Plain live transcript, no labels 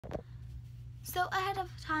So ahead of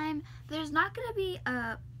time, there's not gonna be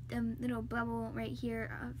a little bubble right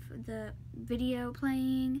here of the video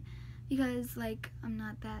playing because like I'm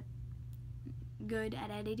not that good at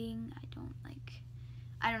editing.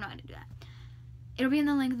 I don't know how to do that. It'll be in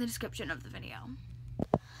the link in the description of the video.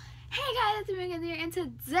 Hey guys, it's Megan here, and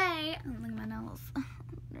today, look at my nails,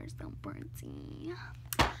 they're so pretty.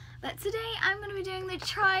 But today I'm going to be doing the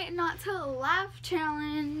Try Not to Laugh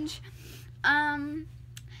challenge.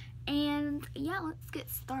 And yeah, let's get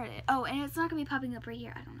started. Oh, and it's not going to be popping up right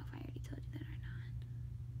here. I don't know if I already told you that or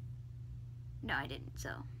not. No, I didn't,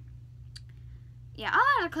 so. Yeah,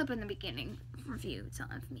 I'll add a clip in the beginning for you,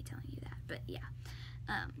 of me telling you that, but yeah.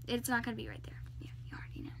 It's not going to be right there. Yeah, you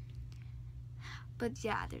already know. But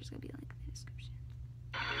yeah, there's going to be a link in the description.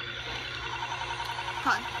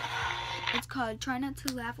 It's called Try Not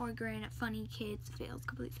to Laugh or Grin at Funny Kids Fails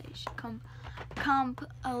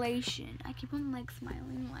Compilation. I keep on like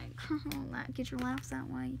smiling like get your laughs out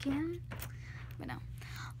while you can. But no.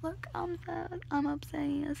 Look, I'm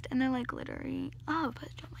obsessed. And they're like glittery. Oh, I'll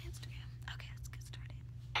post it on my Instagram. Okay, let's get started.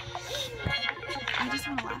 I just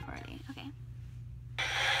want to laugh already. Okay.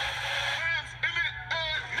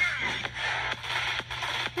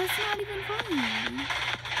 That's not even funny.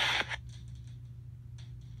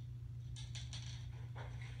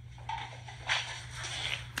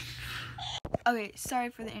 Okay, sorry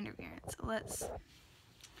for the interference. Let's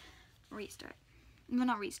restart. Well,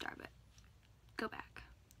 not restart, but go back.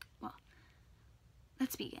 Well,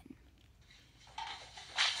 let's begin.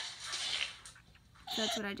 So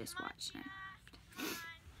that's what I just watched.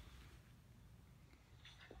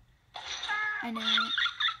 I know.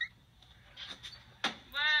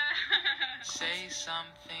 Say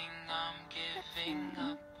something, I'm giving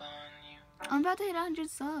up on you. I'm about to hit 100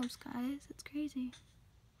 subs, guys. It's crazy.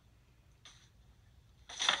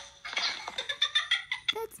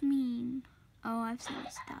 That's mean. Oh, I've seen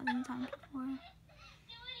this 1,000 times before.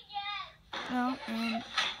 Well, and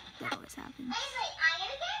that always happens.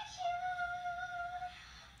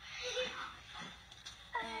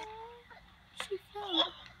 She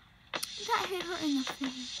fell. That hit her in the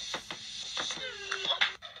face.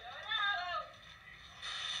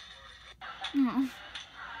 No.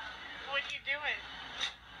 What are you doing?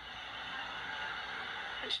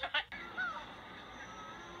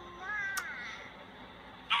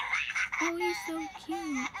 Oh, he's so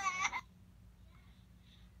cute.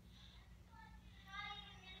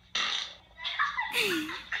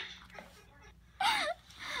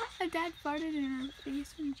 My dad farted in her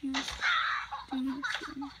face when she was doing his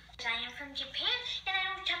thing. I am from Japan, and I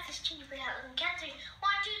don't touch this cheese without looking cancer. 1,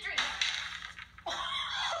 2, 3.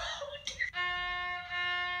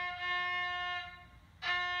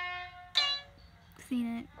 Seen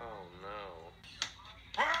it. Oh no.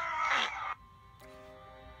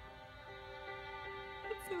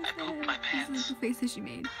 It's so I pooped sad. my This is pants. the face that she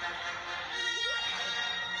made.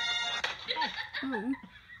 Oh.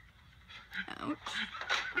 Ouch.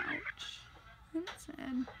 Ouch. That's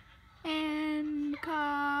sad. And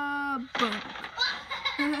kaboom.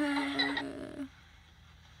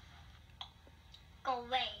 Go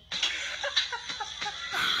away.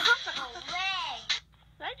 Go away.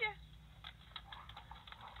 Ledger.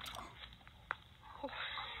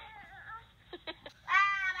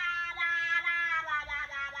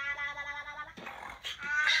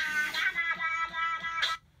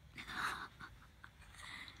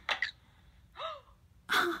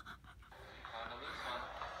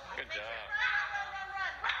 Good job.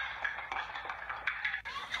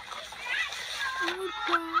 I would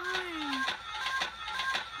cry.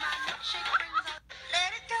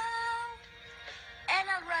 Let it go. And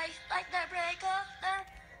I rise like the breaker.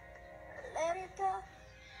 Let it go.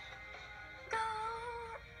 Go.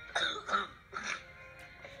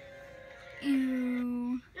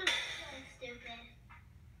 Ew. Stupid.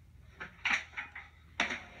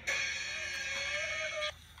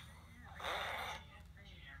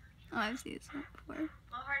 Oh, I've seen this one before. A little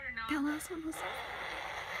harder now. That last one was.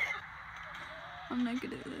 I'm not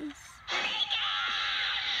good at this.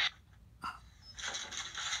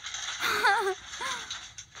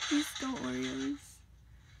 He stole Oreos.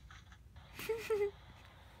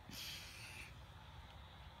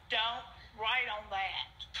 Don't write on that.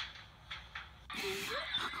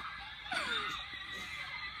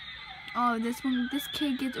 Oh, this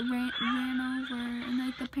kid gets ran over, and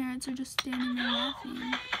like the parents are just standing there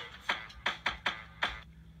laughing.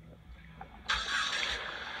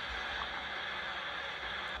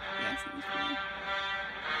 Yes, it was funny.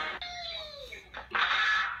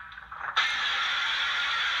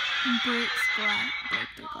 Broke the glass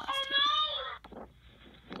table.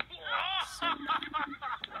 So bad.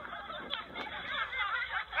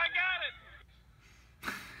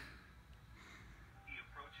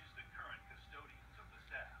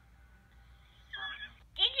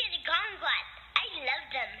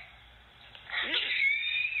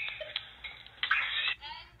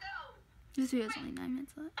 This video is only 9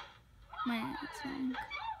 minutes left. It's long.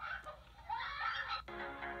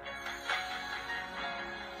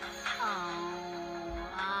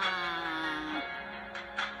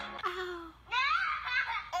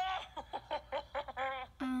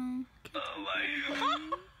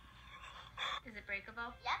 Is it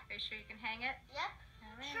breakable? Yep. Are you sure you can hang it? Yep.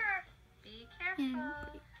 All right. Sure. Be And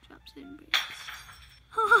careful. drops it and breaks.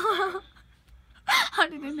 How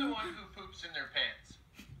did it Who's the know? one who poops in their pants?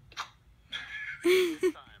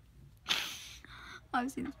 I've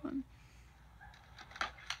seen this one.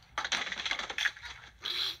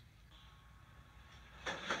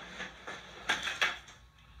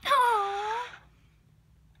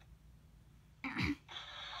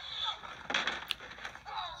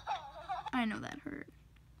 I know that hurt.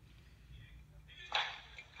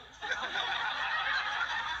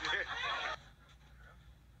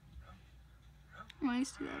 I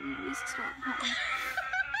used to do that when we used to start home.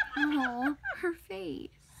 Oh, her face.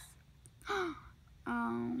 Oh.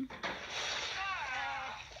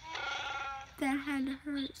 That had to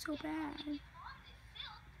hurt so bad.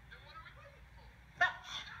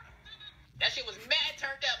 That shit was mad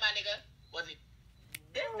turned up, my nigga. Was it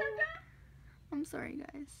this turned up? I'm sorry,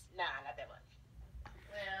 guys. Nah, not that much.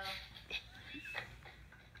 Well,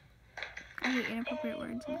 I hate inappropriate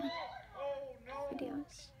words in my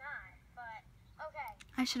videos.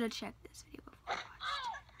 I should have checked this video before I watched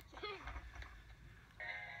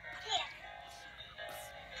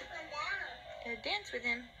dance with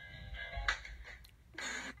him. it.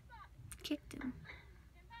 Kicked him.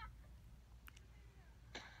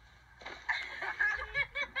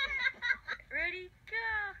 Ready, go.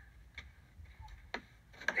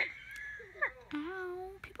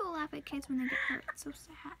 Ow. People laugh at kids when they get hurt. It's so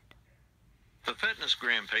sad. The Fitness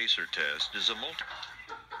Gram Pacer test is a multi...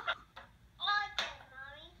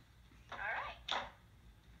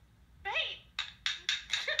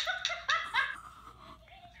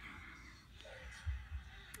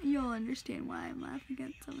 You'll understand why I'm laughing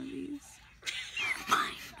at some of these.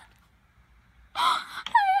 Fine. I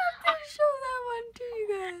have to show that one to you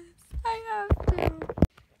guys. I have to.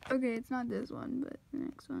 Okay, it's not this one, but the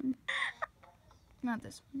next one. Not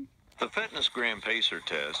this one. The Fitness Gram Pacer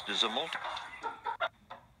test is a multi...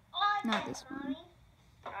 Not this one.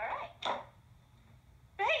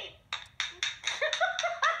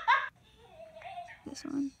 This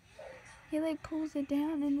one. He like pulls it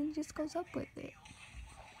down and then just goes up with it.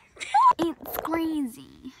 It's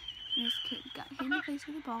crazy. This kid got hit in the face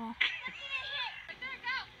with a ball.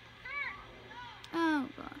 Oh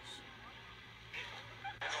gosh.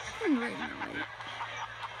 I'm right in the light.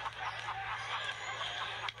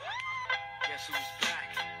 Guess who's back?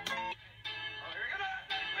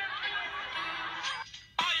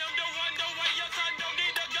 I am the one, the way your son don't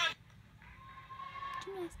need a gun.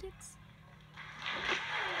 Gymnastics.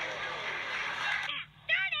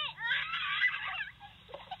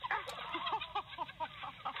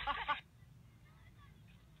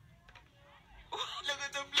 Look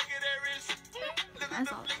at them, look at their wrist. Look at That's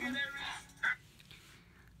them, look awesome. at their wrist.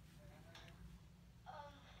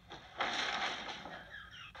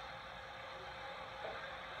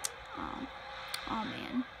 Oh. Oh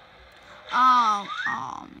man.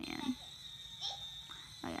 Oh man.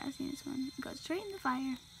 Oh yeah, I've seen this one. It goes straight in the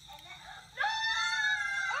fire.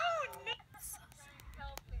 So sad.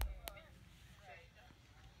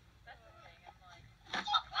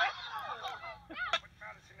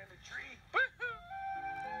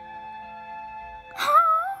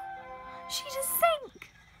 She just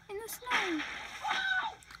sank in the snow.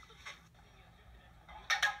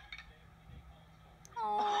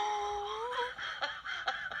 Oh.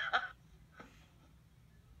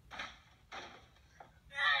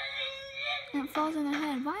 And it falls on their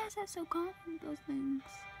head. Why is that so common, those things?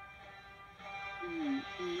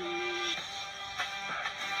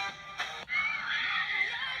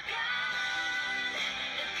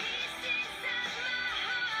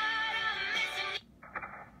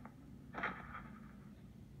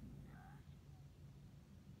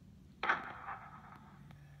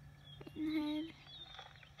 Head.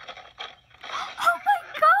 Oh my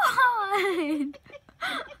god!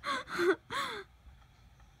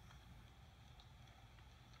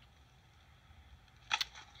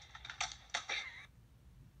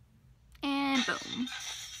 And boom.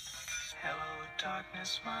 Hello,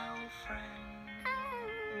 darkness, my old friend.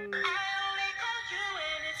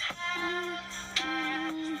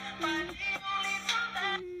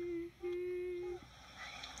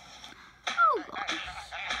 Oh gosh.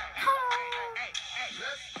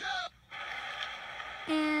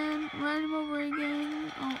 And run him over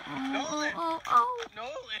again. Oh. No, if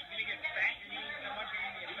you get fat, you need so much, you're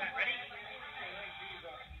gonna get fat. Ready?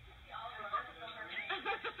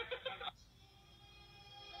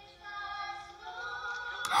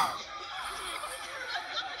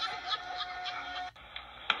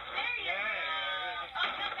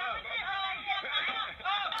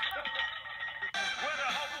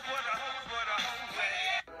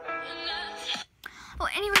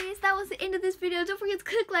 the end of this video. Don't forget to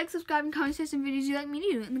click like, subscribe, and comment, share some videos you'd like me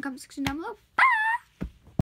to do in the comment section down below.